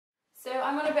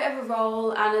I'm on a bit of a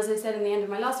roll, and as I said in the end of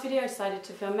my last video, I decided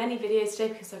to film many videos today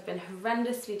because I've been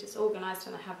horrendously disorganised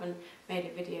and I haven't made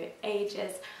a video in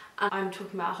ages. And I'm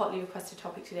talking about a hotly requested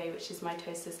topic today, which is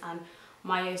mitosis and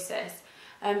meiosis.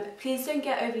 Please don't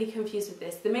get overly confused with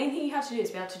this. The main thing you have to do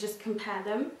is be able to just compare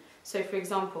them. So for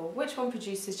example, which one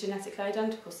produces genetically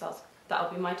identical cells? That'll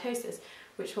be mitosis.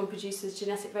 Which one produces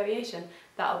genetic variation?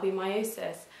 That'll be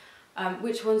meiosis.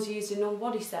 Which one's used in normal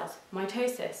body cells?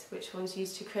 Mitosis. Which one's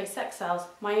used to create sex cells?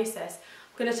 Meiosis.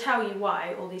 I'm going to tell you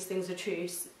why all these things are true,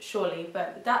 surely,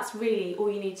 but that's really all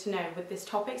you need to know with this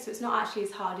topic, so it's not actually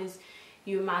as hard as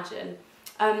you imagine.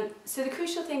 So the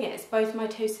crucial thing is, both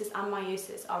mitosis and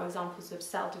meiosis are examples of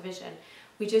cell division.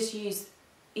 We just use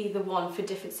either one for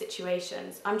different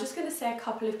situations. I'm just going to say a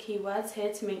couple of key words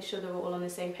here to make sure that we're all on the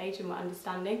same page and we're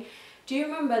understanding. Do you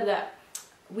remember that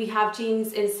we have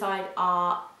genes inside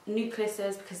our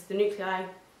nucleuses because the nuclei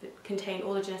contain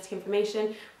all the genetic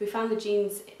information? We find the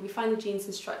genes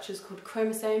in structures called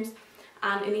chromosomes,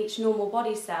 and in each normal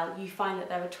body cell you find that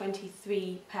there are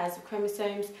 23 pairs of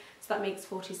chromosomes, so that makes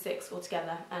 46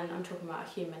 altogether, and I'm talking about a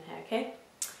human here, okay?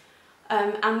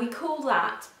 And we call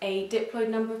that a diploid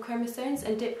number of chromosomes,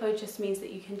 and diploid just means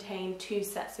that you contain 2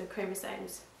 sets of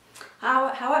chromosomes.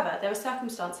 However, there are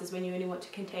circumstances when you only want to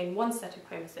contain 1 set of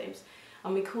chromosomes,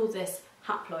 and we call this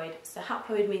haploid. So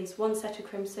haploid means 1 set of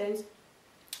chromosomes.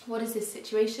 What is this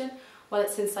situation? Well,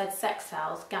 it's inside sex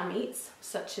cells, gametes,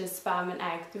 such as sperm and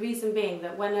egg. The reason being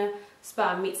that when a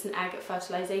sperm meets an egg at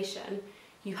fertilisation,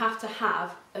 you have to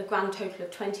have a grand total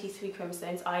of 23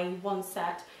 chromosomes, i.e. 1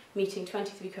 set meeting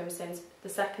 23 chromosomes, the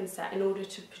second set, in order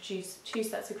to produce 2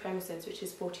 sets of chromosomes, which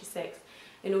is 46,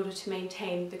 in order to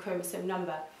maintain the chromosome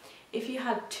number. If you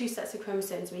had 2 sets of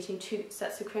chromosomes meeting 2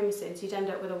 sets of chromosomes, you'd end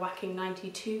up with a whacking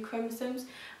 92 chromosomes,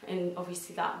 and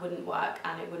obviously that wouldn't work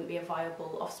and it wouldn't be a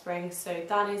viable offspring, so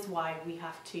that is why we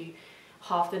have to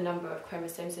halve the number of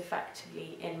chromosomes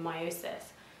effectively in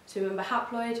meiosis. So remember,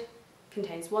 haploid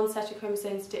contains 1 set of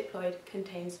chromosomes, diploid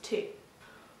contains 2.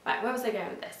 Right, where was I going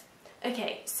with this?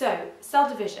 Okay, so cell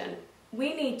division.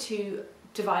 We need to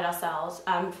divide our cells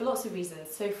for lots of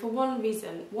reasons. So for one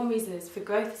reason is for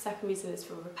growth, the second reason is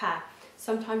for repair.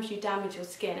 Sometimes you damage your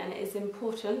skin, and it is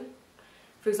important,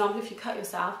 for example, if you cut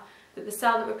yourself, that the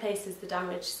cell that replaces the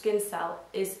damaged skin cell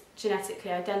is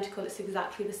genetically identical. It's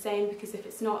exactly the same, because if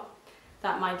it's not,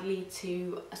 that might lead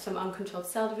to some uncontrolled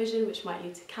cell division, which might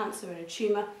lead to cancer and a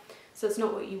tumour. So it's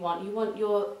not what you want. You want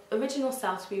your original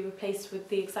cell to be replaced with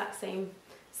the exact same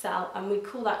cell, and we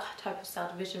call that type of cell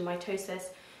division mitosis,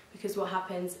 because what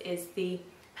happens is the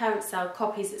parent cell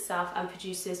copies itself and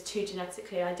produces 2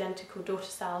 genetically identical daughter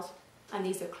cells, and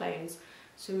these are clones.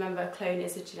 So remember, a clone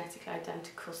is a genetically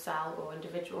identical cell or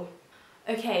individual.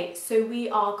 Okay, so we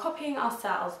are copying our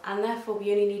cells, and therefore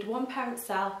we only need 1 parent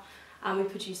cell, and we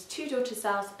produce 2 daughter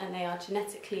cells, and they are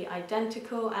genetically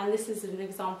identical, and this is an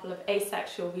example of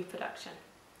asexual reproduction.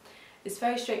 It's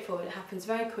very straightforward, it happens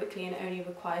very quickly and only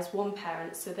requires 1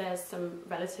 parent, so there's some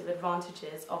relative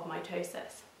advantages of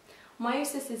mitosis.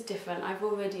 Meiosis is different. I've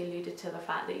already alluded to the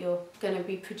fact that you're going to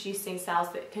be producing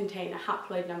cells that contain a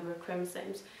haploid number of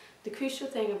chromosomes. The crucial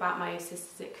thing about meiosis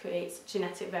is it creates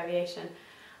genetic variation.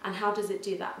 And how does it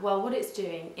do that? Well, what it's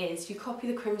doing is you copy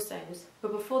the chromosomes,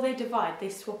 but before they divide, they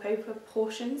swap over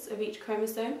portions of each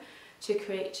chromosome to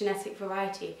create genetic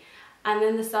variety. And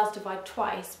then the cells divide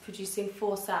twice, producing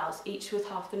 4 cells, each with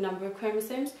half the number of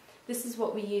chromosomes. This is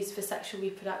what we use for sexual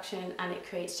reproduction, and it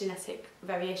creates genetic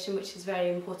variation, which is very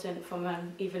important from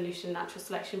an evolution, natural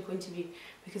selection point of view,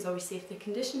 because obviously if the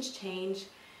conditions change,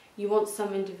 you want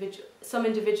some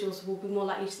individuals will be more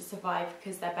likely to survive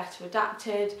because they're better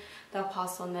adapted, they'll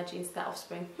pass on their genes to their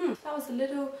offspring. That was a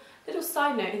little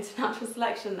side note into natural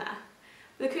selection there.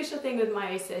 The crucial thing with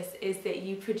meiosis is that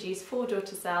you produce 4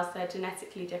 daughter cells, they're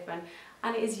genetically different,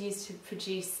 and it is used to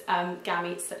produce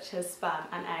gametes such as sperm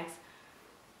and eggs.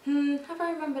 Have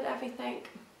I remembered everything?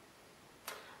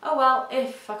 Oh well,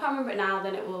 if I can't remember it now,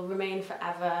 then it will remain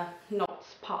forever not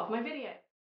part of my video.